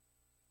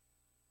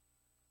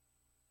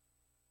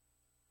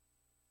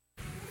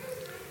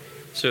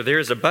So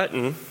there's a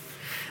button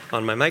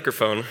on my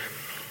microphone,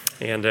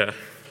 and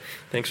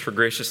thanks for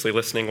graciously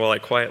listening while I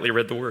quietly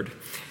read the word.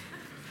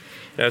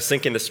 And I was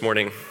thinking this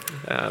morning,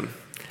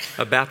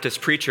 a Baptist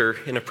preacher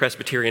in a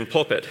Presbyterian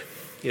pulpit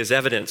is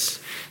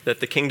evidence that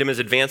the kingdom is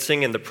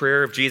advancing and the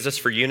prayer of Jesus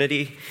for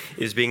unity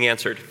is being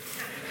answered.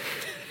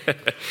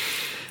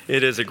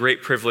 It is a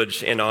great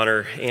privilege and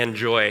honor and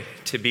joy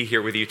to be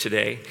here with you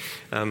today.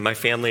 My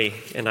family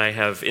and I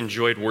have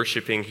enjoyed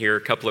worshiping here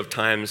a couple of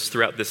times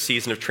throughout this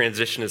season of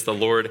transition as the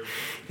Lord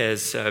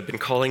has been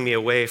calling me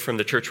away from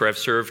the church where I've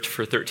served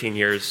for 13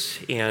 years.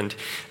 And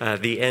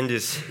the end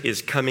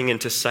is coming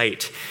into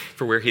sight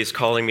for where He's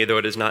calling me, though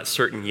it is not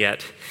certain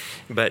yet.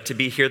 But to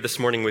be here this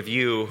morning with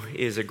you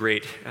is a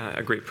great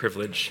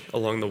privilege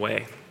along the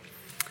way.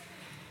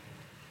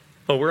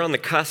 Well, we're on the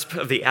cusp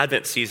of the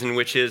Advent season,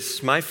 which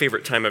is my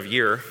favorite time of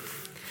year.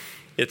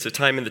 It's a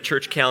time in the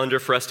church calendar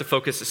for us to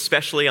focus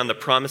especially on the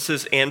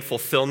promises and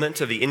fulfillment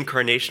of the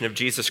incarnation of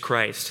Jesus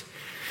Christ.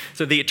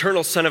 So the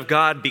eternal Son of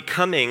God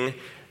becoming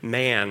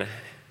man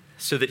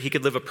so that He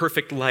could live a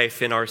perfect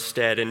life in our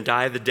stead and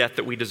die the death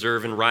that we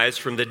deserve and rise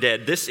from the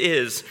dead. This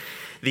is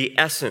the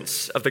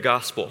essence of the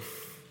gospel.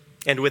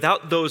 And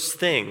without those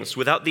things,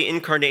 without the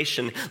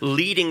incarnation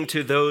leading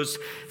to those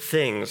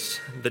things,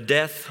 the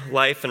death,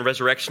 life, and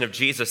resurrection of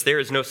Jesus, there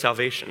is no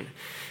salvation,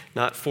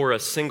 not for a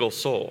single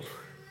soul.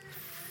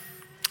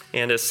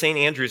 And as St.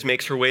 Andrews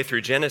makes her way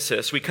through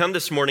Genesis, we come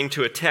this morning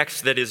to a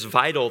text that is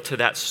vital to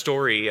that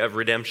story of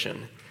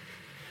redemption.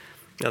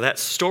 Now that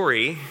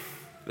story,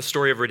 the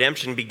story of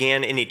redemption,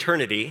 began in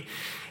eternity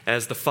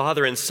as the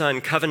Father and Son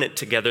covenant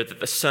together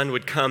that the Son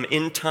would come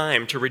in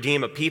time to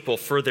redeem a people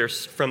from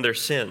their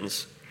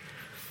sins.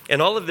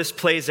 And all of this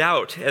plays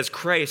out as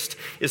Christ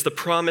is the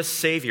promised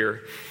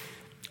Savior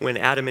when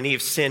Adam and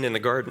Eve sin in the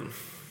garden.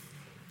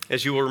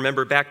 As you will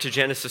remember back to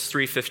Genesis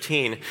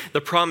 3:15,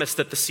 the promise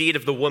that the seed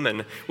of the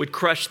woman would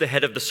crush the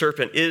head of the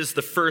serpent is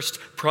the first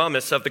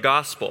promise of the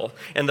gospel.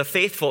 And the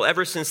faithful,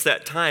 ever since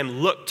that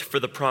time, looked for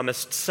the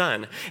promised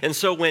son. And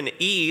so when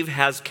Eve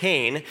has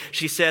Cain,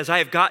 she says, "I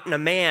have gotten a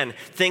man,"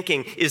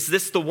 thinking, "Is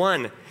this the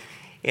one?"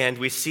 And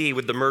we see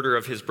with the murder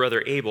of his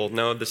brother Abel,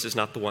 no, this is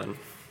not the one.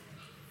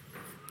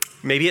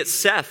 Maybe it's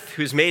Seth,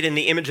 who's made in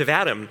the image of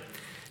Adam,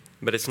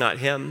 but it's not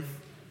him.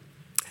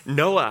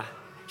 Noah,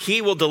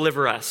 he will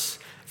deliver us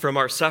from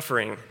our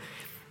suffering.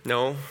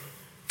 No,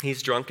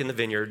 he's drunk in the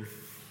vineyard.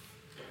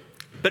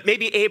 But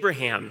maybe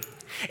Abraham.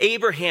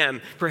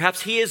 Abraham,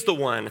 perhaps he is the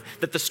one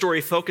that the story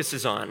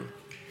focuses on.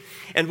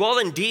 And while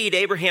indeed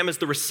Abraham is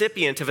the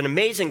recipient of an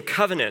amazing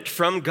covenant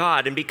from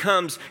God and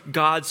becomes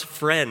God's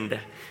friend,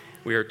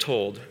 we are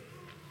told,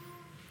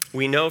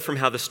 we know from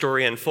how the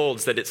story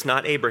unfolds that it's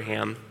not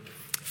Abraham.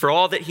 For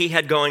all that he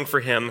had going for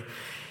him,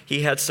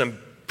 he had some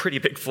pretty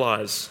big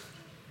flaws.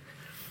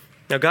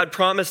 Now, God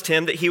promised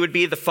him that he would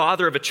be the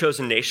father of a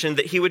chosen nation,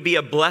 that he would be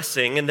a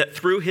blessing, and that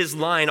through his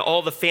line,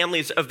 all the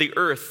families of the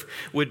earth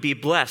would be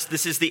blessed.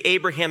 This is the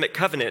Abrahamic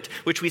covenant,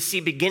 which we see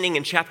beginning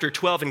in chapter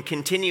 12 and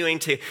continuing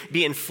to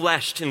be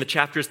enfleshed in the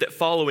chapters that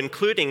follow,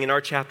 including in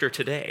our chapter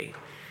today.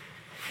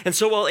 And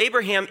so while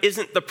Abraham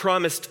isn't the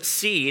promised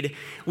seed,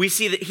 we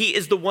see that he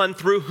is the one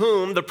through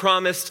whom the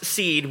promised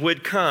seed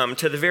would come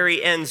to the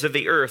very ends of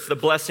the earth. The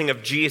blessing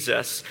of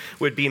Jesus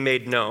would be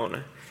made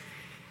known.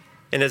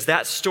 And as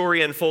that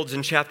story unfolds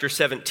in chapter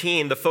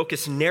 17, the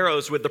focus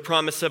narrows with the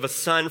promise of a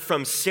son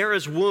from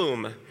Sarah's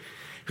womb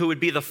who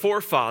would be the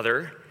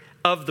forefather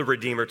of the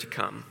Redeemer to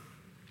come.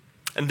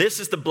 And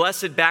this is the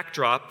blessed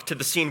backdrop to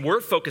the scene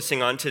we're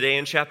focusing on today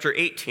in chapter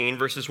 18,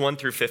 verses 1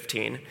 through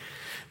 15.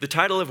 The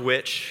title of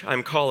which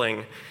I'm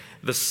calling,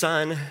 "The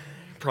Son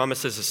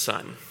Promises a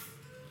Son."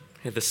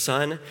 The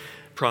Son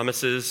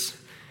promises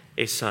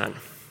a son.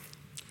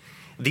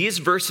 These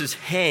verses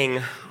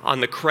hang on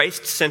the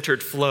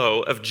Christ-centered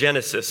flow of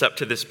Genesis up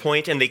to this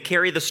point, and they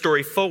carry the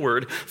story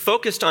forward,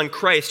 focused on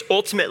Christ,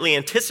 ultimately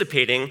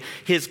anticipating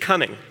his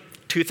coming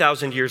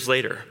 2,000 years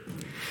later.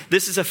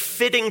 This is a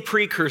fitting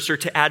precursor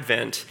to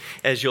Advent,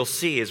 as you'll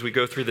see as we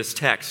go through this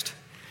text.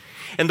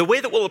 And the way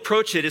that we'll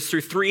approach it is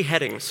through three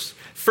headings.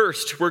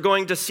 First, we're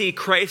going to see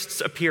Christ's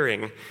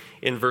appearing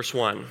in verse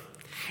 1.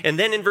 And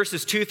then in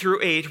verses 2 through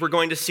 8, we're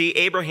going to see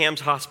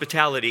Abraham's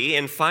hospitality.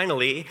 And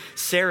finally,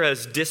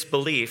 Sarah's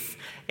disbelief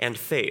and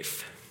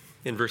faith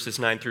in verses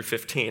 9 through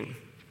 15.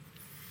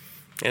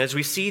 And as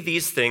we see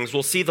these things,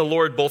 we'll see the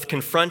Lord both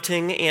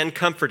confronting and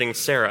comforting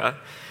Sarah.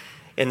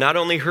 And not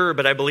only her,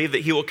 but I believe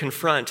that he will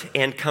confront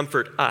and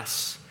comfort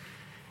us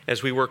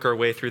as we work our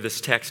way through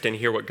this text and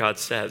hear what God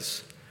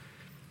says.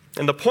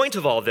 And the point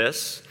of all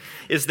this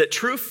is that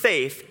true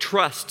faith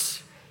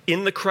trusts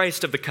in the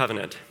Christ of the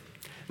covenant,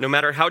 no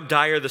matter how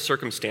dire the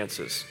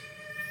circumstances.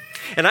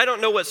 And I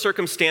don't know what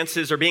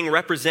circumstances are being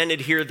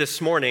represented here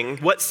this morning,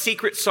 what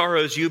secret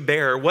sorrows you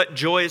bear, what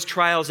joys,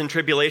 trials, and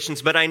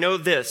tribulations, but I know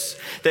this,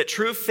 that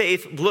true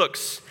faith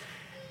looks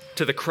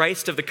to the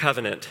Christ of the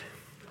covenant,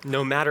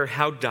 no matter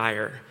how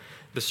dire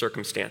the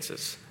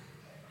circumstances.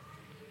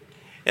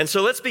 And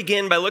so let's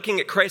begin by looking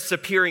at Christ's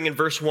appearing in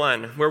verse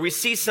 1, where we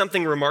see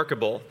something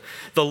remarkable.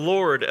 The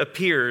Lord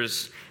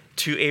appears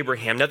to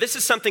Abraham. Now, this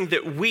is something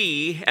that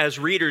we as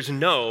readers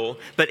know,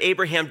 but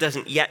Abraham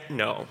doesn't yet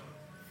know.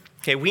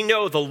 Okay, we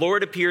know the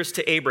Lord appears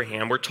to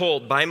Abraham, we're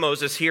told by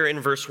Moses here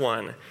in verse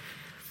 1.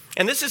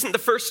 And this isn't the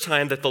first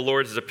time that the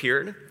Lord has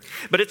appeared,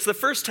 but it's the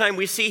first time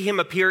we see him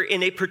appear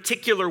in a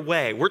particular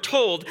way. We're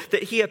told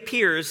that he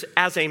appears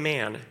as a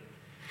man.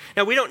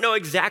 Now, we don't know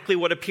exactly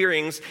what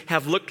appearings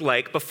have looked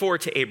like before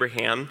to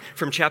Abraham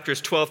from chapters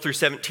 12 through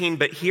 17,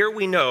 but here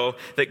we know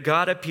that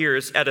God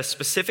appears at a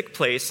specific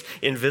place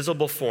in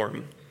visible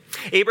form.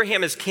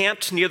 Abraham is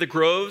camped near the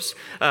groves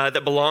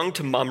that belong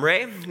to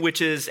Mamre,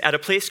 which is at a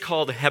place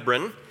called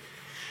Hebron.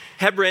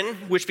 Hebron,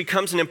 which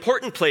becomes an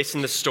important place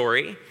in the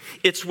story,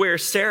 it's where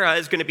Sarah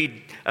is going to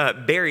be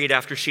buried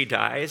after she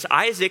dies.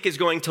 Isaac is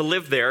going to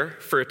live there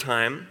for a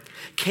time.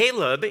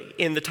 Caleb,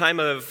 in the time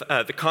of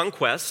the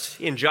conquest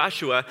in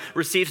Joshua,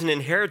 receives an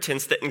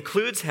inheritance that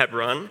includes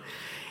Hebron,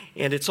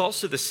 and it's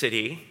also the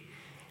city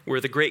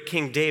where the great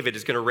King David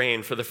is going to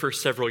reign for the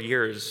first several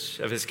years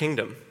of his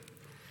kingdom.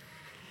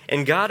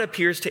 And God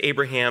appears to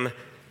Abraham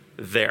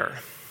there.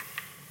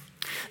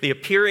 The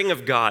appearing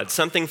of God,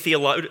 something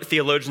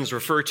theologians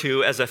refer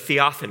to as a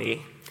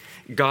theophany,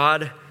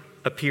 God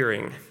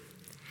appearing.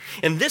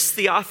 And this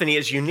theophany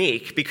is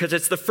unique because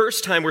it's the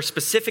first time we're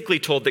specifically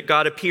told that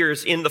God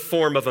appears in the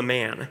form of a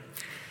man,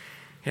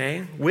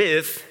 okay,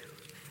 with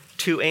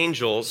two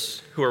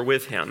angels who are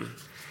with him,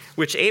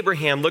 which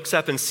Abraham looks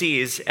up and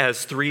sees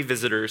as three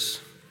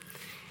visitors,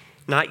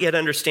 not yet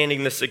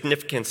understanding the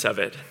significance of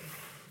it.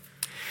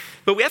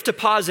 But we have to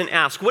pause and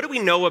ask, what do we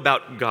know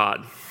about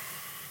God?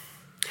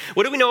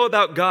 What do we know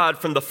about God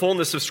from the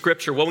fullness of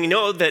Scripture? Well, we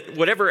know that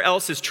whatever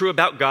else is true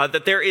about God,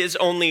 that there is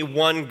only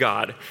one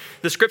God.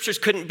 The Scriptures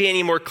couldn't be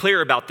any more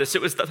clear about this.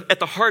 It was at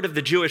the heart of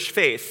the Jewish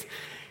faith.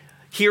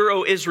 Hear,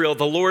 O Israel,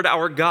 the Lord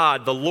our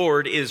God, the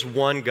Lord is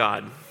one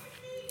God.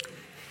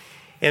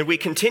 And we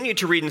continue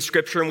to read in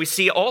Scripture, and we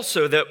see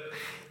also that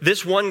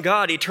this one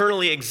God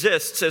eternally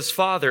exists as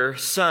Father,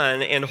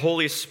 Son, and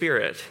Holy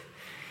Spirit.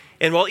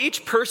 And while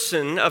each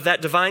person of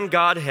that divine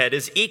Godhead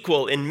is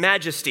equal in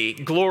majesty,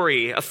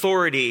 glory,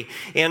 authority,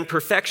 and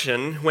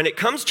perfection, when it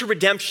comes to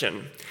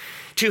redemption,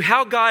 to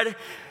how God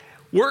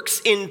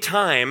works in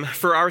time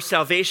for our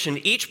salvation,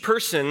 each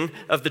person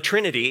of the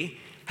Trinity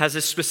has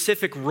a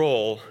specific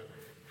role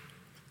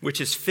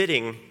which is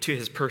fitting to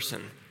his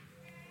person.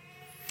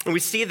 And we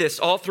see this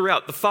all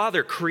throughout. The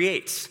Father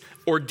creates,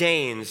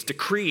 ordains,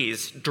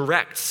 decrees,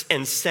 directs,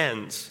 and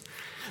sends.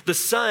 The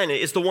Son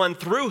is the one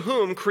through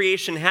whom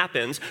creation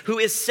happens, who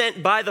is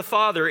sent by the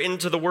Father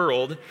into the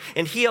world,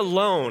 and he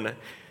alone,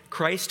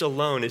 Christ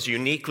alone, is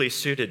uniquely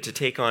suited to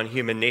take on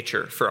human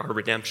nature for our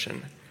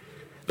redemption.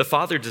 The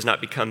Father does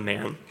not become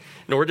man,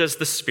 nor does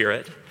the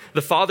Spirit.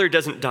 The Father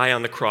doesn't die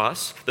on the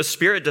cross. The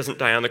Spirit doesn't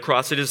die on the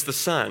cross. It is the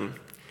Son.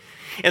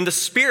 And the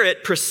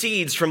Spirit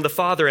proceeds from the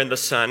Father and the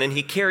Son, and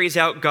he carries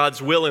out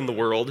God's will in the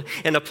world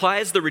and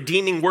applies the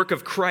redeeming work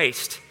of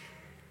Christ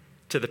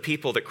to the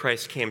people that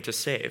Christ came to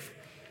save.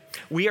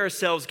 We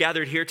ourselves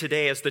gathered here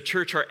today as the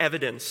church are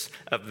evidence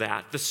of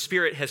that. The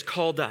Spirit has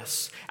called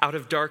us out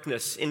of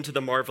darkness into the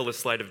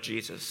marvelous light of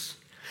Jesus.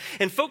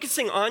 And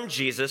focusing on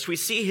Jesus, we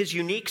see his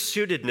unique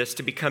suitedness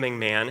to becoming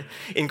man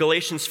in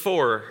Galatians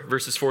 4,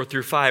 verses 4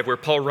 through 5, where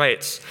Paul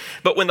writes,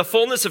 "But when the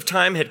fullness of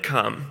time had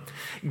come,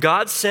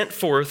 God sent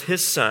forth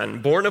his Son,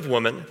 born of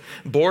woman,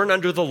 born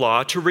under the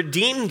law, to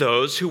redeem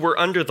those who were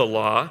under the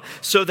law,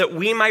 so that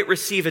we might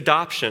receive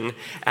adoption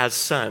as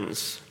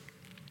sons."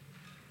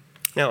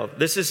 Now,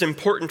 this is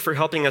important for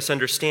helping us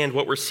understand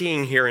what we're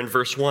seeing here in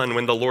verse 1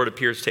 when the Lord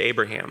appears to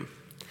Abraham.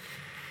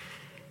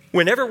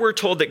 Whenever we're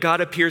told that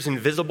God appears in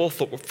visible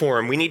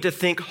form, we need to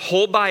think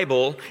whole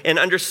Bible and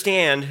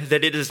understand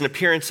that it is an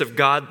appearance of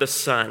God the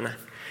Son,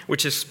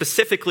 which is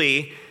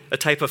specifically a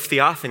type of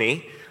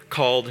theophany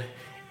called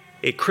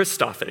a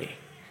Christophany,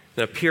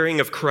 an appearing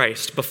of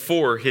Christ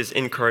before his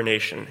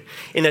incarnation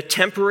in a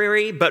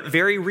temporary but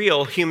very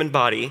real human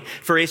body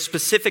for a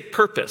specific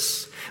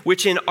purpose,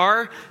 which in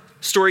our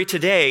story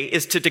today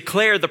is to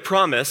declare the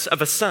promise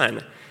of a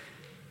son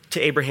to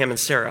Abraham and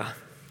Sarah.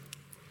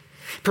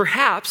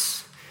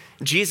 Perhaps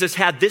Jesus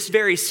had this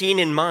very scene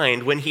in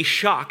mind when he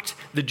shocked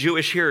the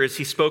Jewish hearers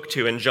he spoke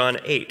to in John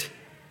 8.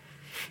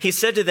 He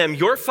said to them,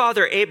 "Your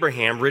father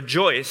Abraham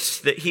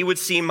rejoiced that he would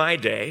see my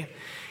day.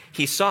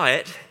 He saw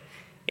it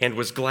and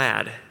was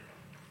glad."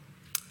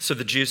 So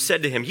the Jews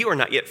said to him, "You are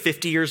not yet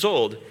 50 years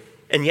old,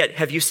 and yet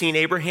have you seen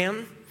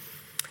Abraham?"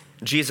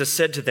 Jesus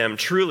said to them,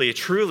 "Truly,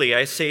 truly,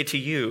 I say to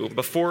you,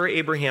 before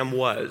Abraham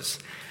was,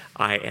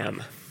 I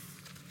am."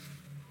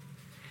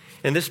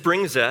 And this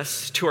brings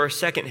us to our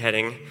second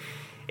heading,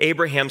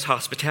 Abraham's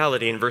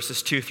hospitality in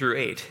verses 2 through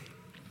 8.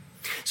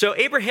 So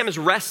Abraham is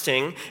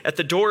resting at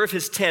the door of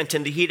his tent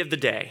in the heat of the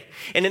day.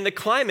 And in the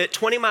climate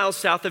 20 miles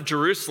south of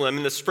Jerusalem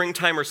in the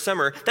springtime or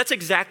summer, that's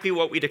exactly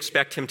what we'd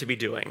expect him to be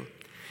doing.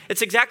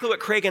 It's exactly what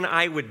Craig and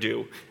I would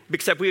do,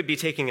 except we would be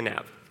taking a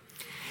nap.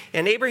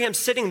 And Abraham's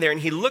sitting there,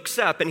 and he looks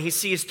up, and he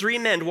sees three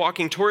men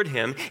walking toward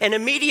him. And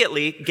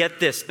immediately,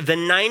 get this, the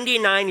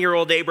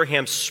 99-year-old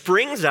Abraham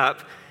springs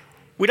up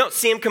We don't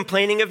see him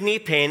complaining of knee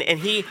pain,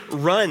 and he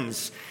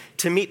runs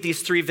to meet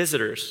these three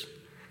visitors.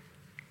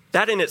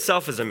 That in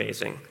itself is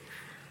amazing.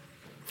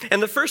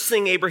 And the first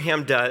thing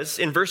Abraham does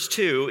in verse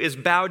 2 is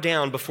bow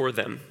down before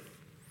them.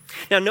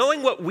 Now,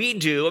 knowing what we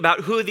do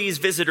about who these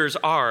visitors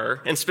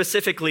are, and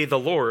specifically the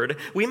Lord,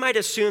 we might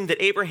assume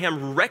that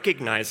Abraham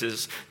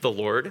recognizes the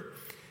Lord.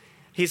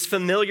 He's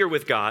familiar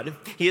with God.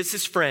 He is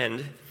his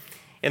friend,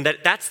 and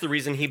that's the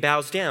reason he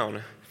bows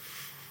down.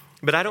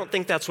 But I don't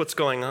think that's what's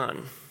going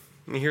on.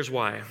 And here's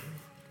why.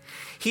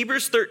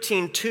 Hebrews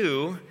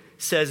 13:2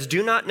 says,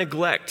 "Do not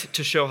neglect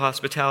to show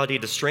hospitality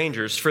to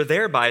strangers, for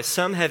thereby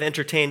some have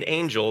entertained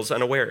angels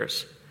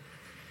unawares."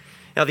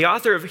 Now, the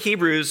author of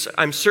Hebrews,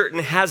 I'm certain,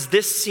 has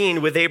this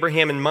scene with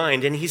Abraham in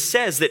mind, and he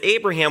says that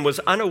Abraham was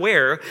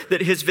unaware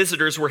that his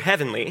visitors were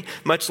heavenly,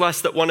 much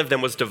less that one of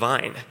them was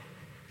divine.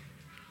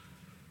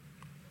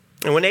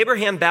 And when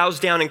Abraham bows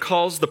down and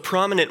calls the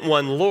prominent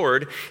one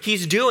Lord,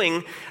 he's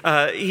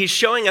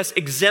showing us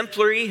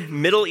exemplary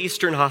Middle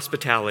Eastern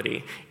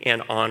hospitality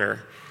and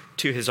honor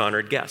to his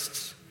honored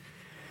guests.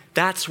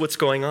 That's what's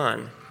going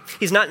on.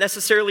 He's not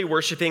necessarily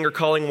worshiping or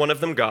calling one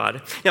of them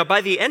God. Now,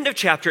 by the end of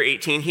chapter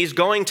 18, he's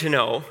going to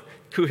know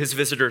who his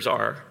visitors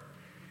are.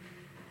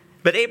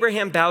 But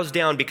Abraham bows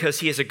down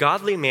because he is a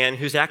godly man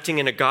who's acting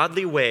in a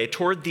godly way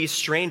toward these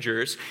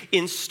strangers,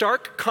 in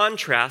stark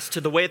contrast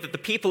to the way that the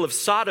people of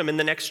Sodom in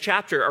the next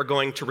chapter are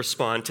going to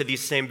respond to these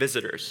same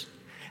visitors,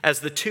 as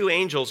the two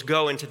angels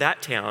go into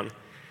that town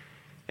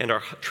and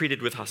are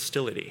treated with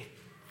hostility.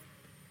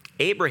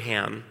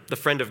 Abraham, the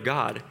friend of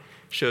God,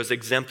 shows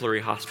exemplary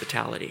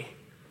hospitality.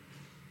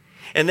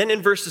 And then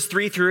in verses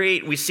 3 through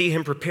 8, we see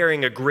him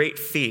preparing a great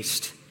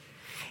feast.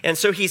 And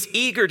so he's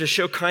eager to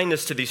show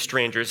kindness to these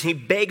strangers. He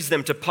begs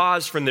them to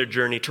pause from their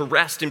journey, to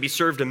rest and be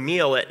served a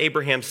meal at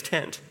Abraham's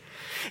tent.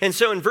 And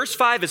so in verse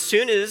 5, as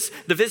soon as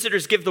the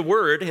visitors give the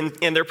word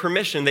and their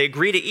permission, they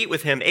agree to eat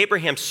with him,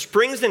 Abraham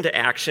springs into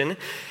action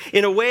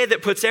in a way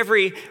that puts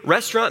every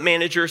restaurant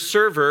manager,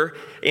 server,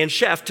 and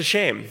chef to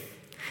shame.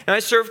 And I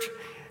served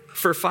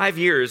for 5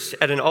 years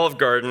at an Olive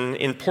Garden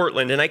in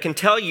Portland, and I can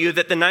tell you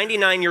that the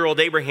 99-year-old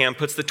Abraham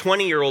puts the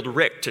 20-year-old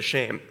Rick to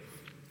shame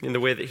in the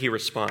way that he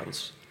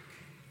responds.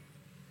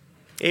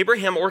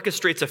 Abraham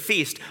orchestrates a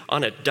feast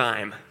on a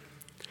dime.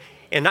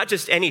 And not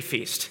just any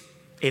feast,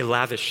 a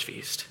lavish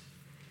feast.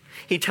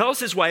 He tells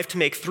his wife to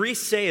make 3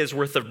 seahs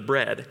worth of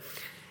bread,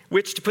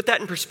 which, to put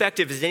that in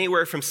perspective, is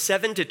anywhere from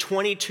 7 to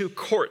 22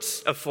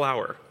 quarts of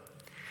flour.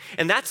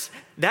 And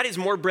that is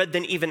more bread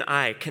than even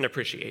I can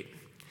appreciate.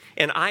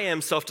 And I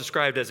am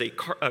self-described as a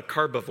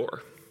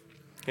carbivore.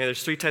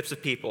 There's 3 types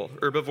of people: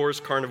 herbivores,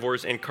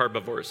 carnivores, and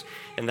carbivores.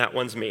 And that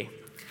one's me.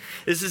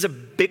 This is a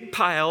big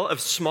pile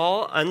of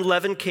small,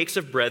 unleavened cakes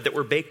of bread that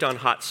were baked on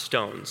hot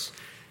stones.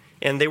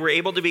 And they were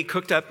able to be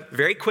cooked up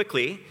very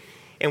quickly,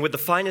 and with the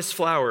finest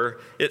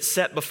flour, it's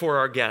set before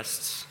our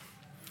guests.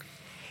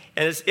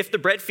 And as if the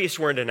bread feast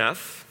weren't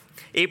enough,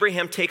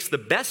 Abraham takes the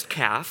best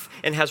calf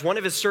and has one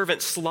of his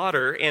servants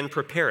slaughter and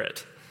prepare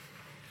it.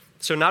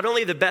 So not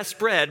only the best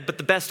bread, but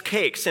the best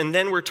cakes, and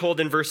then we're told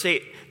in verse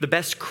 8, the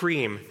best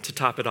cream to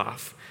top it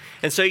off.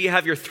 And so you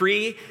have your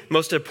 3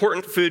 most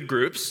important food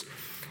groups: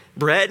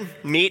 bread,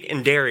 meat,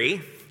 and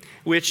dairy,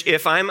 which,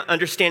 if I'm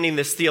understanding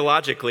this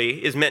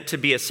theologically, is meant to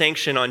be a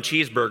sanction on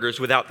cheeseburgers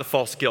without the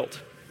false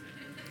guilt.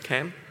 Okay?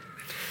 And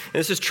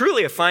this is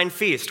truly a fine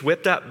feast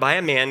whipped up by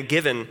a man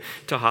given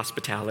to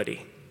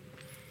hospitality.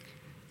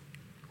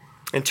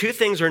 And 2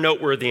 things are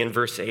noteworthy in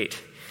verse 8.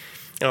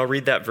 And I'll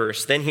read that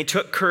verse. Then he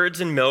took curds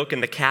and milk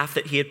and the calf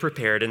that he had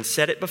prepared and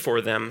set it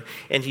before them,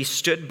 and he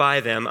stood by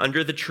them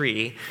under the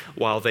tree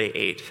while they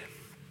ate.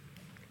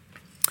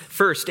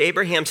 First,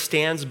 Abraham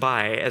stands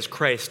by as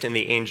Christ and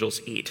the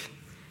angels eat.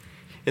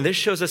 And this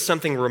shows us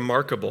something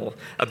remarkable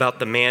about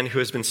the man who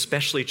has been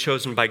specially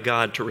chosen by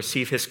God to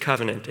receive his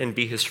covenant and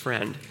be his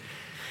friend.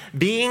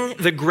 Being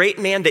the great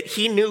man that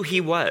he knew he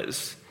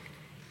was,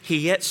 he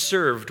yet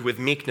served with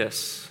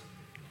meekness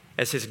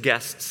as his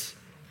guests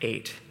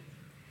ate.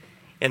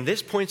 And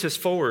this points us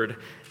forward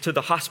to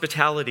the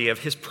hospitality of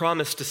his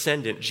promised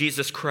descendant,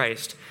 Jesus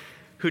Christ,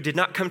 who did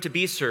not come to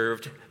be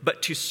served,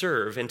 but to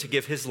serve and to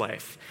give his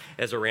life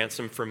as a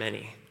ransom for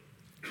many.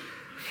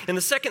 And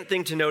the second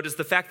thing to note is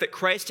the fact that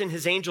Christ and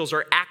his angels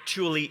are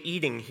actually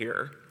eating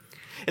here.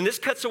 And this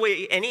cuts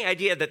away any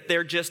idea that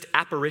they're just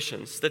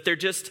apparitions, that they're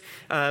just,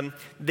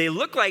 they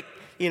look like,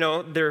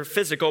 they're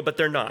physical, but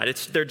they're not.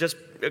 They're just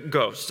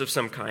ghosts of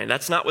some kind.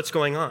 That's not what's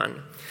going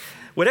on.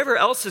 Whatever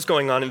else is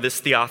going on in this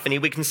theophany,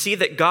 we can see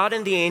that God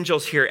and the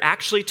angels here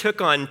actually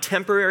took on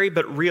temporary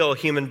but real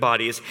human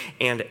bodies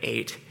and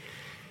ate.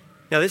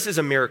 Now, this is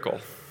a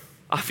miracle,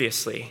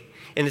 obviously,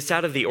 and it's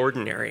out of the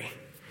ordinary.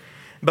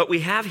 But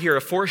we have here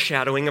a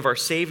foreshadowing of our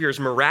Savior's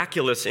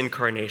miraculous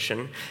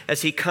incarnation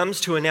as he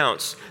comes to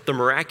announce the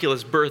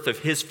miraculous birth of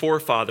his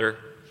forefather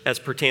as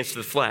pertains to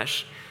the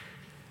flesh,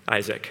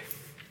 Isaac.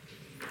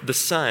 The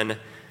Son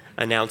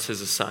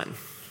announces a son.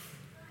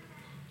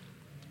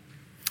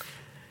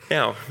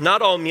 Now,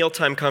 not all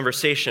mealtime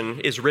conversation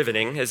is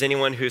riveting, as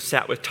anyone who's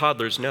sat with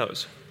toddlers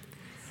knows.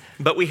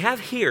 But we have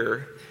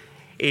here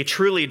a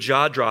truly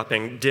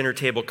jaw-dropping dinner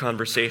table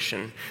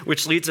conversation,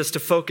 which leads us to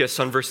focus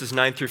on verses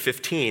 9 through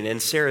 15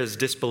 and Sarah's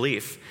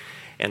disbelief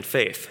and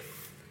faith.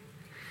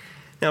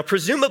 Now,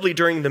 presumably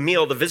during the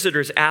meal, the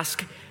visitors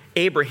ask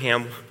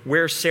Abraham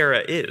where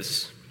Sarah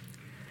is.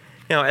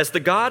 Now, as the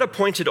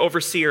God-appointed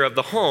overseer of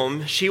the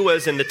home, she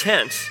was in the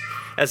tent,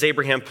 as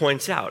Abraham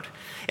points out.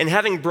 And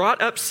having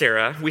brought up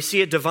Sarah, we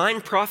see a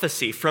divine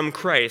prophecy from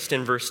Christ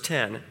in verse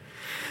 10.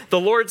 The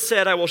Lord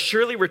said, I will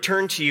surely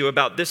return to you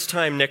about this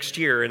time next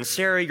year, and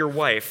Sarah, your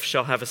wife,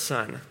 shall have a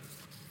son.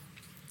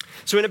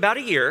 So in about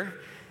a year,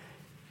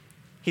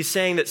 he's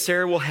saying that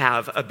Sarah will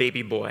have a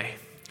baby boy.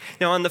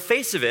 Now, on the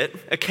face of it,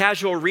 a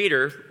casual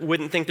reader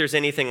wouldn't think there's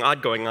anything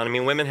odd going on. I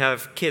mean, women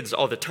have kids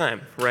all the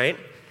time, right?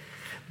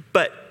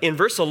 But in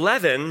verse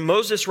 11,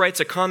 Moses writes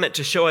a comment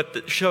to show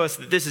us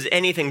that this is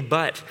anything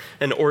but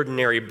an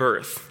ordinary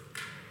birth.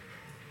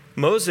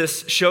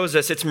 Moses shows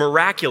us it's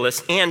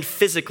miraculous and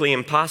physically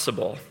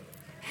impossible.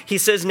 He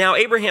says, now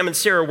Abraham and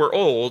Sarah were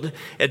old,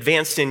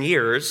 advanced in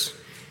years.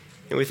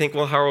 And we think,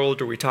 well, how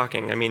old are we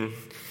talking? I mean,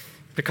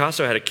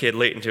 Picasso had a kid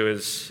late into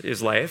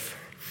his life.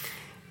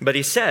 But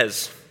he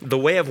says, the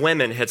way of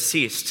women had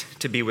ceased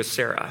to be with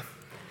Sarah.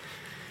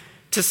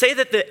 To say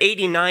that the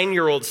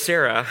 89-year-old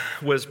Sarah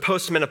was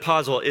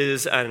postmenopausal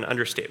is an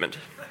understatement.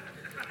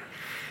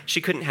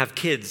 She couldn't have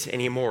kids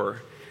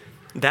anymore.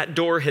 That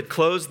door had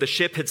closed, the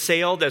ship had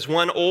sailed. As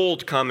one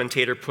old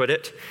commentator put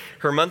it,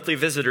 her monthly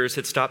visitors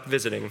had stopped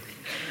visiting.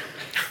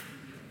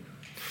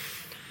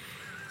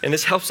 And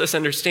this helps us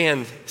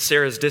understand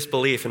Sarah's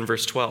disbelief in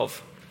verse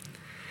 12.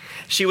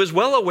 She was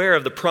well aware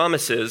of the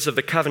promises of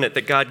the covenant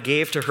that God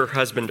gave to her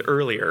husband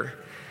earlier,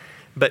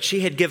 but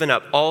she had given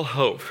up all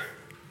hope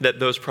that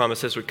those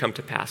promises would come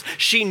to pass.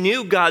 She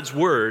knew God's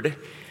word,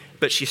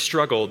 but she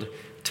struggled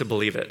to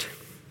believe it.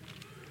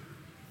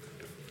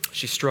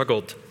 She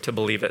struggled to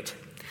believe it.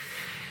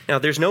 Now,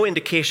 there's no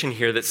indication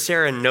here that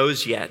Sarah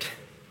knows yet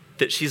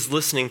that she's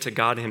listening to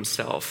God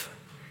himself.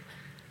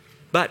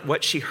 But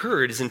what she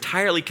heard is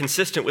entirely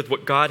consistent with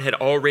what God had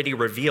already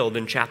revealed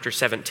in chapter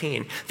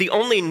 17. The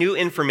only new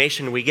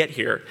information we get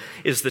here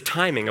is the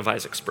timing of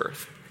Isaac's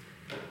birth.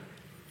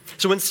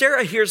 So when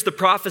Sarah hears the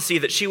prophecy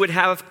that she would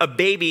have a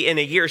baby in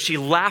a year, she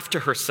laughed to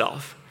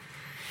herself.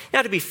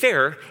 Now, to be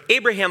fair,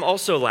 Abraham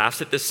also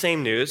laughs at this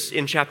same news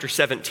in chapter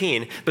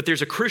 17, but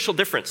there's a crucial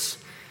difference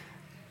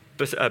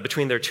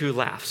between their two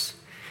laughs.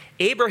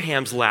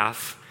 Abraham's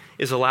laugh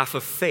is a laugh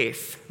of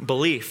faith,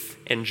 belief,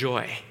 and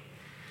joy.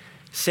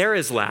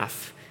 Sarah's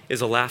laugh is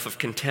a laugh of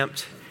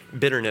contempt,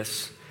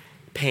 bitterness,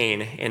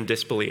 pain, and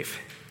disbelief.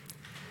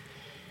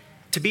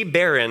 To be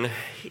barren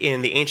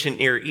in the ancient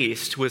Near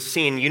East was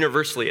seen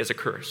universally as a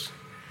curse.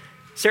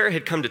 Sarah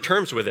had come to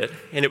terms with it,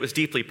 and it was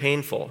deeply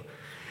painful.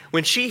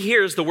 When she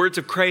hears the words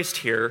of Christ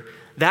here,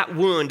 that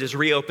wound is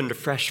reopened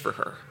afresh for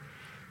her.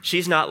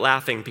 She's not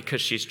laughing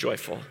because she's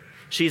joyful.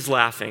 She's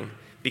laughing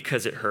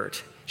because it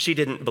hurt. She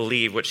didn't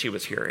believe what she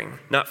was hearing,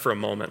 not for a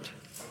moment.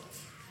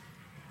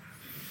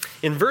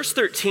 In verse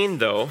 13,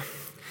 though,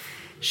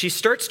 she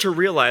starts to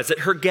realize that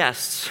her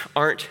guests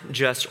aren't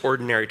just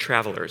ordinary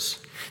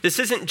travelers. This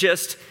isn't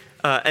just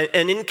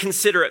an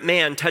inconsiderate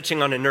man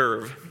touching on a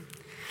nerve.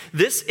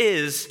 This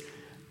is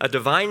a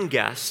divine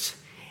guest,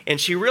 and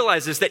she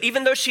realizes that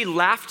even though she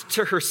laughed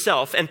to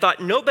herself and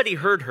thought nobody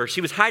heard her,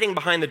 she was hiding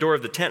behind the door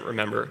of the tent,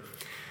 remember?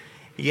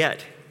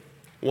 Yet,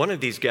 one of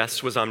these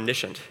guests was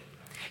omniscient.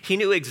 He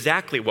knew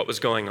exactly what was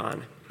going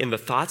on in the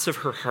thoughts of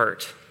her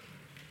heart.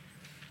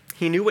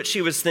 He knew what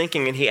she was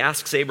thinking, and he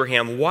asks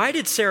Abraham, why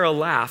did Sarah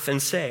laugh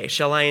and say,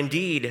 shall I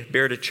indeed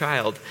bear a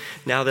child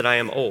now that I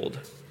am old?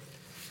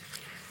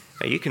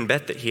 Now, you can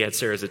bet that he had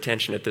Sarah's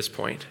attention at this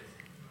point.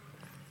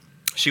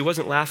 She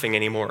wasn't laughing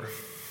anymore.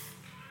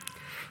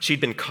 She'd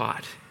been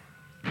caught.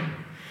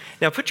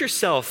 Now, put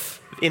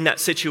yourself in that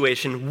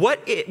situation.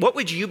 What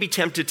would you be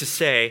tempted to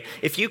say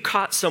if you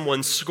caught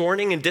someone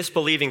scorning and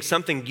disbelieving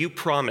something you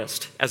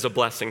promised as a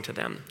blessing to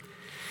them?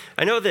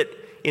 I know that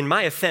in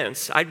my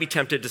offense, I'd be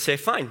tempted to say,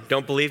 fine,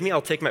 don't believe me,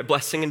 I'll take my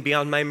blessing and be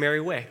on my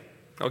merry way.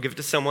 I'll give it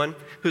to someone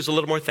who's a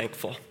little more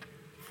thankful.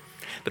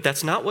 But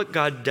that's not what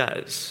God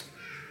does.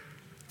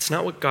 It's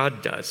not what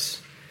God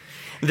does.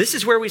 This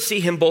is where we see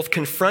him both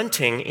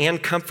confronting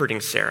and comforting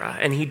Sarah.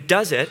 And he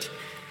does it,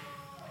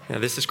 now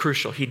this is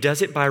crucial, he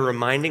does it by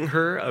reminding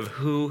her of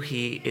who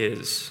he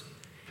is.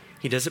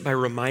 He does it by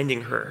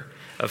reminding her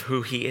of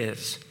who he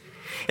is.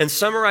 And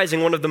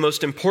summarizing one of the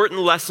most important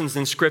lessons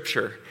in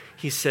Scripture,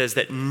 he says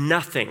that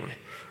nothing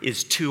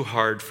is too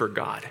hard for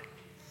God.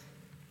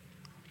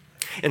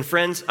 And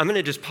friends, I'm going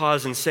to just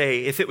pause and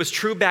say, if it was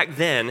true back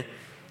then,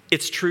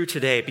 it's true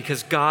today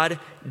because God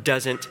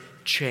doesn't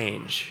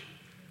change.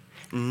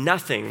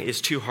 Nothing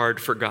is too hard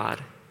for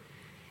God.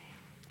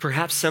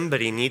 Perhaps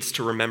somebody needs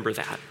to remember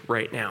that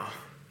right now.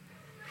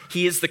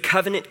 He is the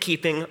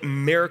covenant-keeping,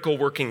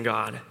 miracle-working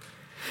God.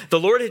 The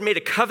Lord had made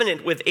a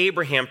covenant with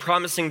Abraham,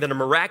 promising that a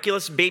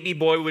miraculous baby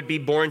boy would be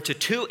born to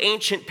two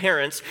ancient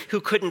parents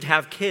who couldn't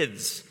have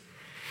kids.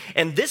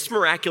 And this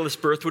miraculous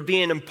birth would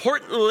be an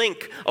important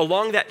link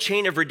along that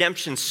chain of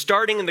redemption,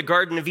 starting in the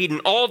Garden of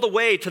Eden, all the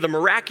way to the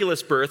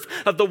miraculous birth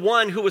of the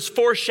one who was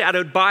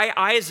foreshadowed by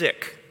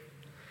Isaac.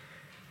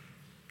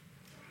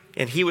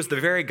 And he was the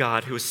very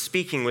God who was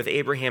speaking with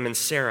Abraham and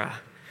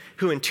Sarah,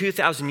 who in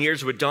 2,000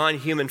 years would don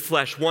human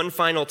flesh one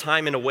final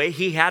time in a way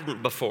he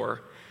hadn't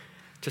before,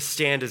 to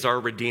stand as our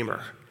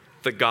Redeemer,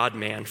 the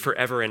God-man,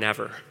 forever and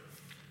ever.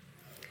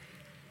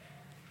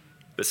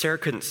 But Sarah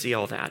couldn't see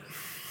all that.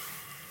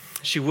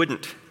 She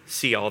wouldn't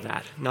see all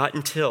that, not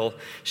until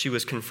she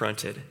was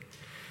confronted.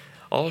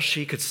 All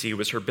she could see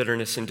was her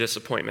bitterness and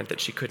disappointment that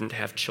she couldn't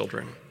have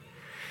children.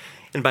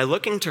 And by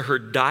looking to her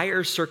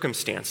dire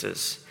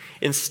circumstances,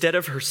 instead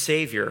of her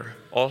Savior,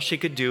 all she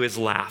could do is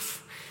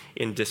laugh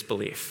in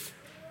disbelief.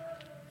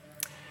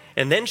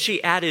 And then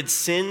she added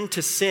sin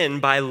to sin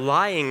by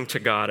lying to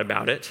God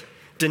about it,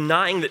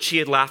 denying that she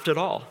had laughed at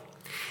all.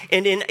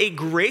 And in a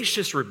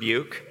gracious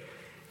rebuke,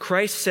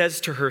 Christ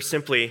says to her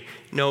simply,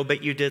 "No,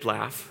 but you did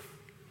laugh."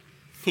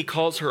 He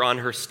calls her on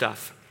her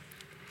stuff.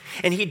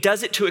 And he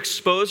does it to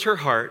expose her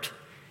heart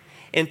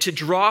and to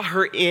draw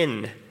her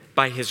in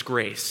by his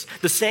grace.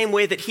 The same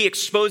way that he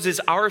exposes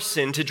our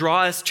sin to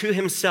draw us to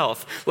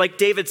himself. Like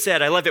David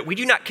said, I love it, we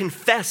do not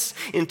confess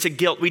into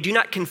guilt. We do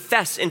not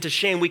confess into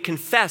shame. We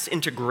confess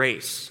into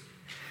grace.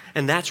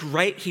 And that's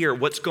right here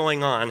what's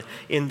going on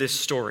in this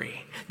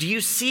story. Do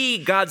you see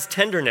God's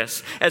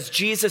tenderness as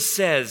Jesus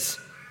says,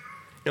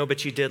 "No,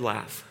 but you did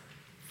laugh"?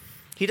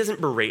 He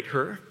doesn't berate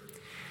her.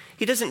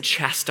 He doesn't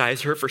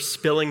chastise her for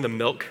spilling the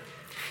milk.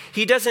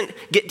 He doesn't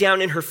get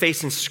down in her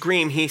face and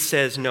scream. He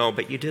says, "No,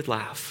 but you did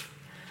laugh."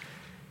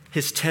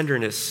 His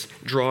tenderness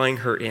drawing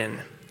her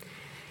in.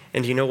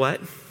 And you know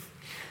what?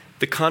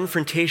 The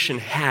confrontation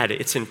had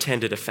its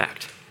intended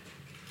effect.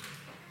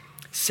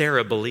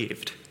 Sarah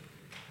believed.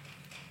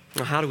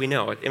 Well, how do we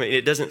know? I mean,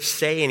 it doesn't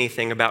say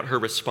anything about her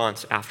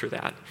response after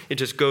that. It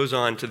just goes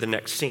on to the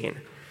next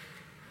scene.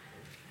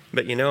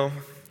 But you know,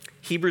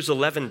 Hebrews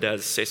 11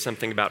 does say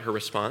something about her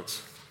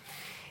response.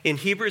 In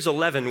Hebrews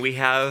 11, we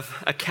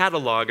have a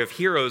catalog of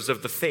heroes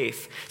of the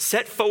faith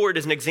set forward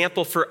as an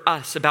example for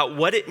us about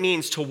what it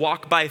means to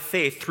walk by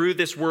faith through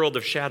this world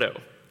of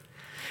shadow.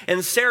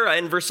 And Sarah,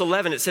 in verse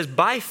 11, it says,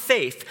 "By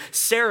faith,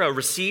 Sarah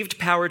received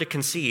power to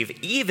conceive,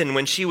 even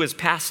when she was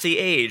past the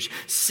age,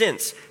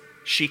 since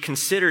she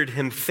considered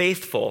him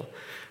faithful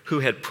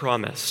who had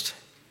promised."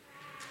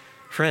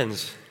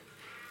 Friends,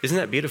 isn't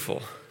that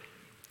beautiful?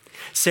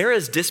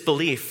 Sarah's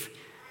disbelief,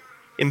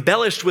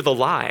 embellished with a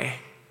lie,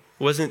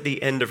 wasn't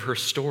the end of her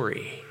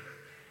story.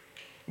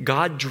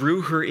 God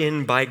drew her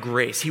in by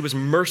grace. He was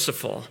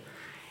merciful,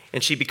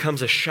 and she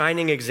becomes a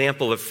shining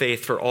example of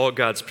faith for all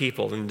God's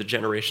people in the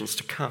generations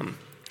to come.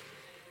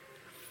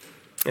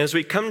 As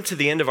we come to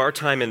the end of our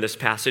time in this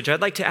passage,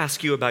 I'd like to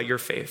ask you about your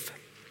faith.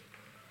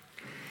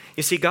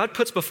 You see, God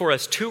puts before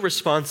us two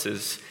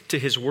responses to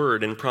his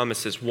word and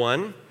promises.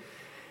 One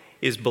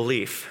is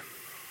belief,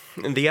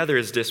 and the other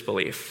is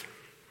disbelief.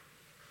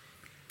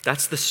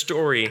 That's the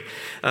story,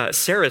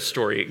 Sarah's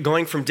story,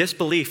 going from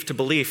disbelief to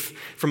belief,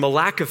 from a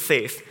lack of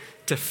faith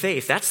to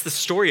faith. That's the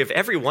story of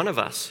every one of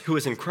us who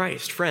is in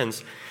Christ.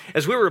 Friends,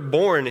 as we were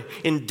born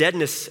in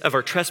deadness of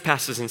our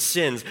trespasses and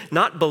sins,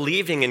 not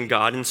believing in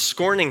God and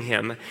scorning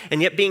him,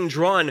 and yet being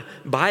drawn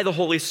by the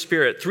Holy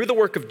Spirit through the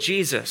work of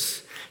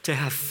Jesus to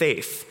have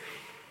faith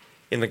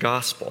in the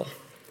gospel.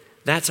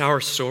 That's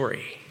our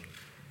story.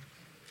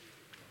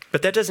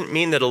 But that doesn't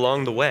mean that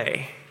along the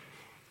way,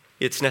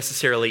 it's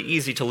necessarily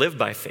easy to live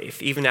by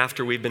faith, even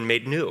after we've been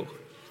made new.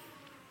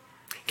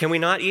 Can we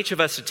not each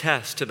of us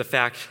attest to the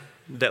fact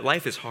that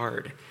life is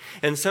hard?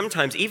 And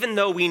sometimes, even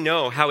though we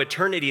know how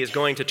eternity is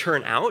going to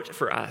turn out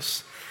for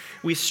us,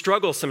 we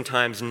struggle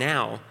sometimes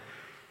now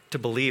to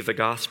believe the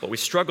gospel. We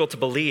struggle to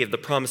believe the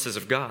promises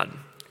of God.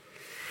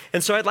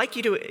 And so I'd like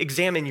you to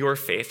examine your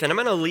faith, and I'm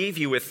going to leave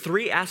you with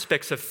three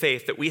aspects of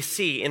faith that we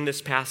see in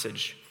this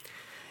passage.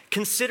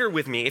 Consider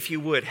with me, if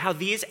you would, how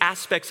these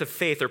aspects of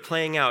faith are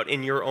playing out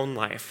in your own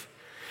life.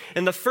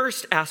 And the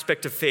first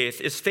aspect of faith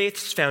is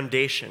faith's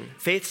foundation,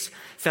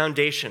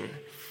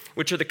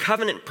 which are the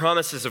covenant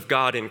promises of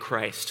God in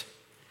Christ.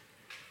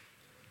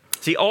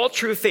 See, all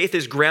true faith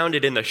is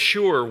grounded in the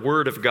sure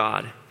word of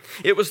God.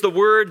 It was the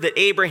word that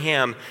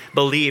Abraham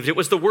believed. It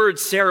was the word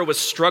Sarah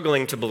was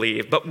struggling to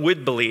believe, but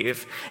would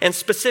believe, and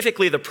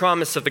specifically the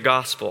promise of the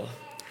gospel.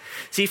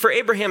 See, for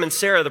Abraham and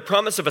Sarah, the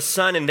promise of a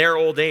son in their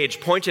old age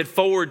pointed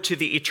forward to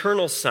the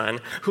eternal Son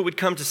who would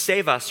come to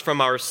save us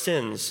from our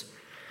sins.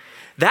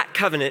 That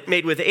covenant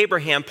made with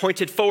Abraham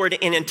pointed forward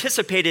and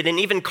anticipated and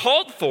even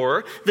called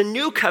for the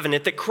new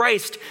covenant that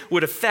Christ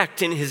would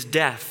effect in his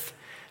death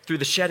through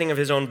the shedding of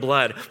his own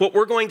blood. What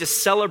we're going to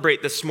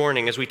celebrate this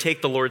morning as we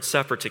take the Lord's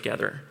Supper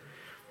together.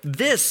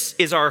 This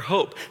is our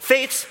hope.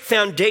 Faith's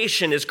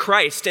foundation is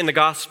Christ in the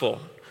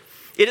gospel.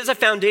 It is a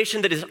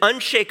foundation that is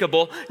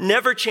unshakable,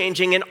 never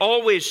changing, and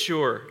always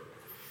sure.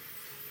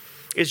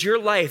 Is your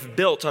life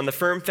built on the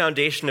firm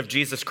foundation of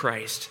Jesus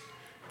Christ?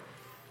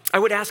 I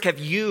would ask, have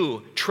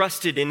you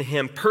trusted in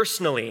him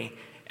personally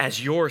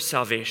as your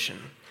salvation?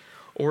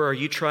 Or are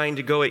you trying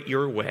to go it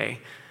your way,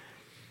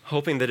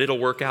 hoping that it'll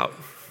work out?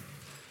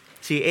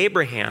 See,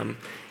 Abraham,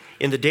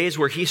 in the days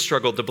where he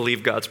struggled to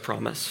believe God's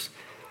promise,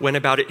 went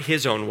about it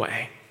his own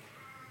way.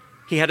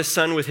 He had a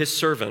son with his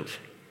servant,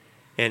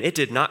 and it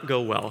did not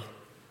go well.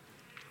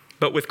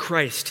 But with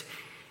Christ,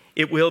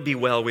 it will be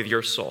well with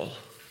your soul,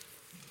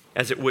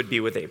 as it would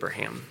be with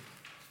Abraham.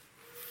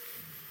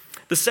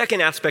 The second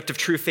aspect of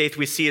true faith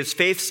we see is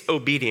faith's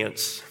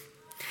obedience.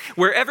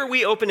 Wherever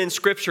we open in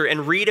Scripture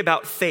and read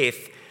about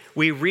faith,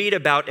 we read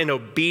about an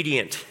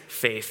obedient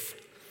faith.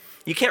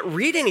 You can't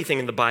read anything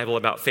in the Bible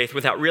about faith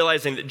without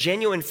realizing that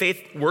genuine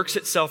faith works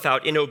itself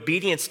out in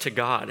obedience to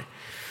God.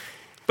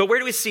 But where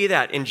do we see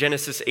that in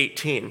Genesis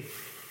 18?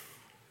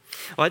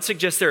 Well, I'd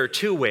suggest there are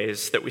two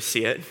ways that we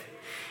see it,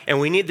 and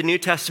we need the New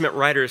Testament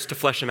writers to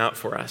flesh them out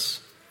for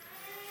us.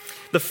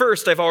 The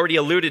first I've already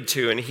alluded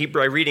to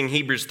by reading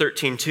Hebrews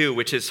 13:2,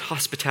 which is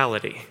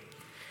hospitality.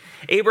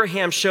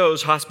 Abraham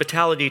shows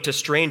hospitality to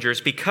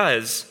strangers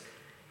because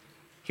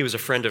he was a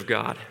friend of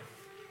God.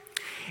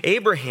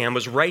 Abraham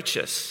was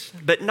righteous,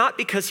 but not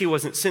because he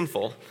wasn't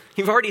sinful.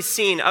 You've already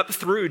seen up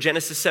through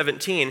Genesis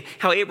 17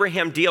 how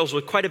Abraham deals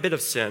with quite a bit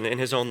of sin in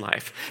his own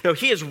life. No,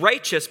 he is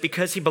righteous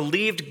because he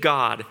believed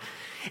God,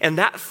 and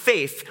that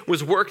faith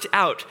was worked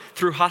out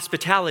through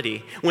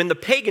hospitality when the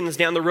pagans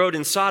down the road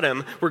in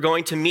Sodom were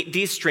going to meet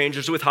these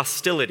strangers with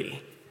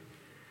hostility.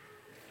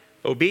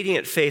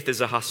 Obedient faith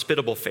is a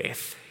hospitable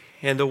faith,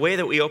 and the way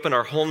that we open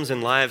our homes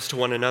and lives to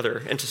one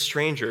another and to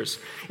strangers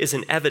is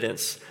an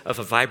evidence of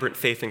a vibrant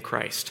faith in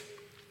Christ.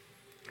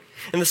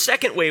 And the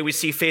second way we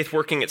see faith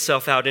working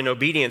itself out in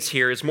obedience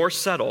here is more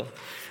subtle,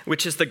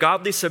 which is the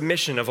godly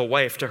submission of a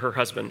wife to her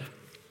husband.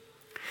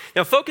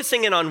 Now,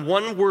 focusing in on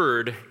one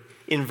word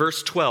in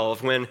verse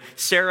 12, when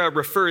Sarah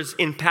refers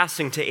in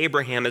passing to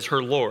Abraham as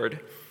her Lord,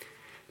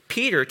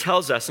 Peter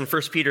tells us in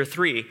 1 Peter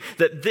 3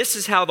 that this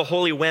is how the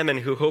holy women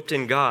who hoped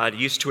in God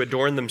used to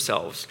adorn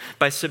themselves,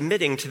 by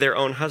submitting to their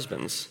own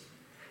husbands,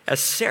 as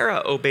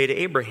Sarah obeyed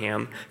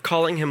Abraham,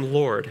 calling him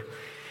Lord.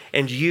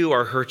 And you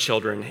are her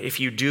children if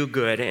you do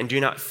good and do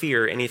not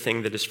fear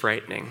anything that is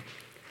frightening.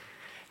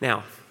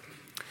 Now,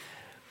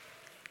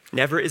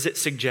 never is it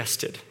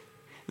suggested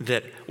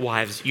that,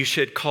 wives, you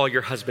should call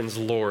your husbands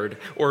Lord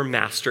or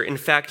Master. In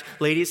fact,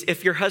 ladies,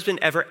 if your husband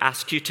ever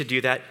asks you to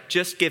do that,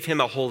 just give him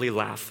a holy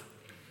laugh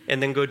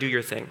and then go do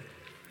your thing.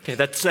 Okay,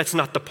 that's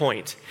not the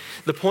point.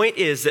 The point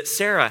is that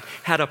Sarah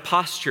had a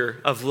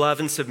posture of love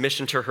and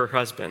submission to her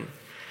husband.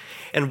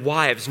 And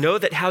wives, know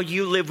that how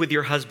you live with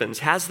your husbands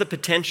has the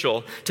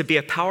potential to be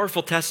a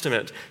powerful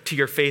testament to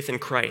your faith in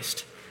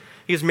Christ.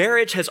 Because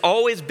marriage has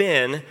always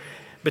been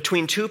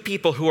between two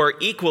people who are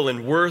equal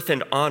in worth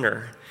and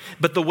honor.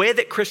 But the way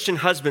that Christian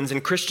husbands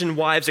and Christian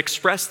wives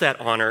express that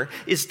honor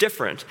is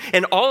different.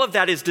 And all of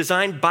that is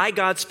designed by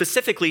God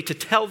specifically to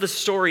tell the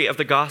story of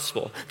the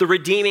gospel, the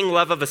redeeming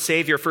love of a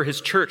Savior for his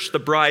church, the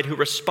bride who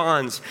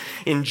responds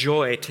in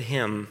joy to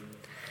him.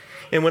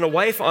 And when a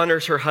wife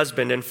honors her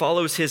husband and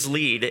follows his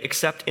lead,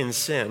 except in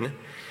sin,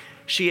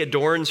 she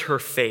adorns her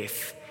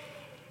faith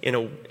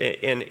and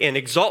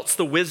exalts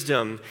the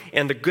wisdom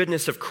and the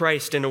goodness of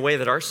Christ in a way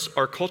that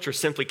our culture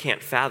simply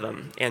can't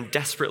fathom and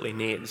desperately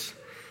needs.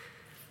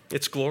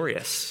 It's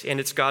glorious, and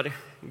it's God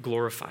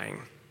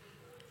glorifying.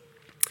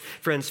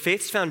 Friends,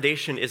 faith's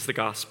foundation is the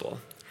gospel.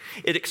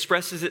 It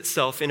expresses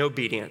itself in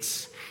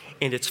obedience,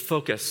 and its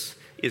focus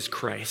is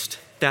Christ.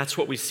 That's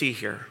what we see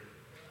here.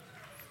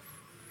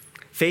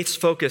 Faith's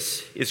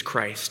focus is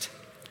Christ,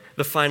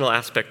 the final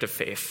aspect of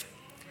faith.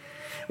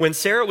 When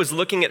Sarah was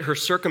looking at her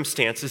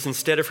circumstances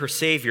instead of her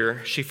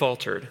Savior, she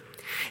faltered.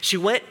 She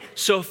went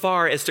so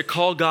far as to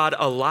call God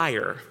a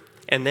liar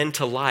and then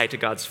to lie to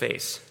God's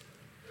face.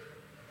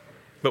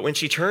 But when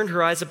she turned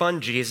her eyes upon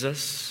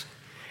Jesus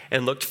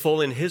and looked full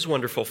in his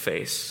wonderful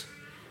face,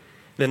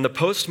 then the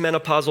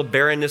postmenopausal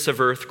barrenness of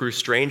earth grew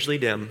strangely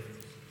dim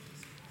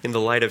in the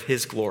light of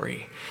his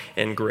glory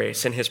and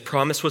grace, and his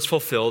promise was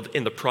fulfilled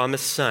in the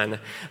promised Son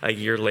a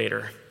year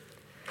later.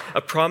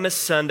 A promised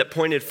Son that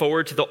pointed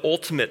forward to the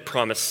ultimate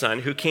promised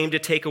Son who came to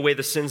take away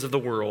the sins of the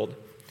world.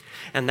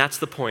 And that's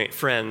the point,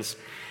 friends.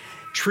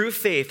 True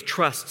faith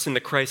trusts in the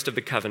Christ of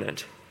the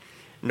covenant,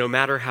 no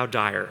matter how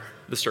dire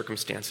the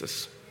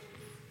circumstances.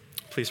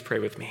 Please pray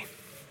with me.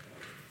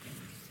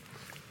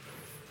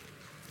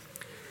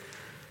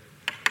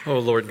 Oh,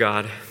 Lord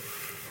God,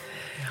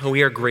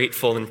 we are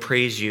grateful and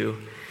praise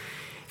you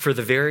for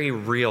the very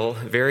real,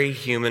 very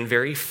human,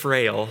 very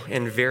frail,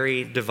 and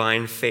very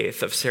divine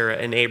faith of Sarah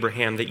and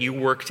Abraham that you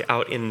worked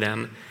out in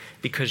them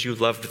because you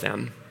loved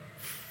them.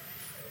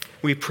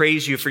 We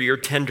praise you for your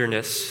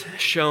tenderness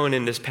shown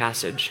in this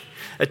passage,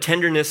 a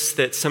tenderness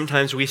that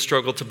sometimes we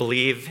struggle to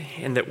believe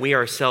and that we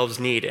ourselves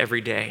need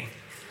every day.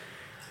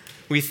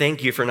 We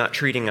thank you for not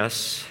treating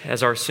us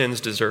as our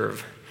sins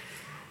deserve,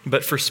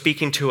 but for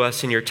speaking to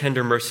us in your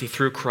tender mercy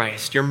through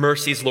Christ. Your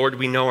mercies, Lord,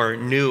 we know are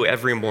new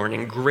every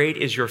morning. Great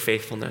is your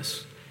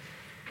faithfulness.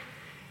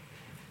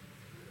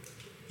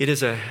 It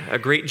is a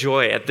great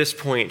joy at this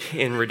point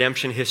in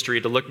redemption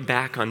history to look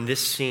back on this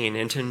scene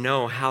and to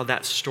know how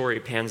that story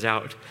pans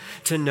out,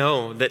 to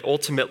know that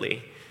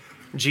ultimately,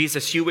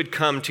 Jesus, you would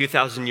come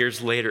 2,000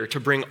 years later to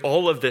bring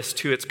all of this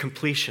to its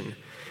completion.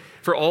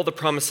 For all the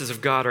promises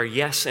of God are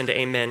yes and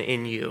amen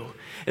in you.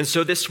 And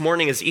so this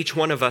morning, as each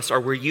one of us are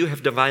where you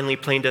have divinely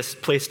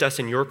placed us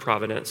in your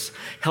providence,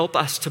 help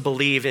us to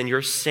believe in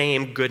your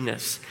same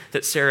goodness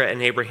that Sarah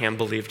and Abraham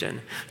believed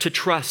in, to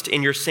trust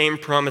in your same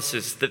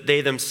promises that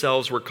they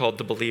themselves were called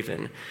to believe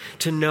in,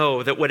 to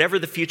know that whatever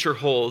the future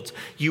holds,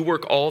 you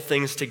work all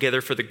things together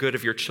for the good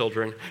of your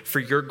children, for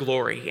your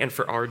glory and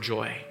for our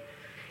joy.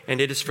 And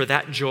it is for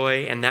that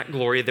joy and that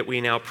glory that we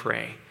now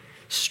pray.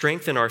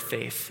 Strengthen our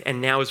faith, and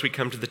now as we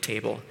come to the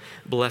table,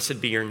 blessed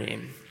be your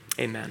name.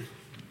 Amen.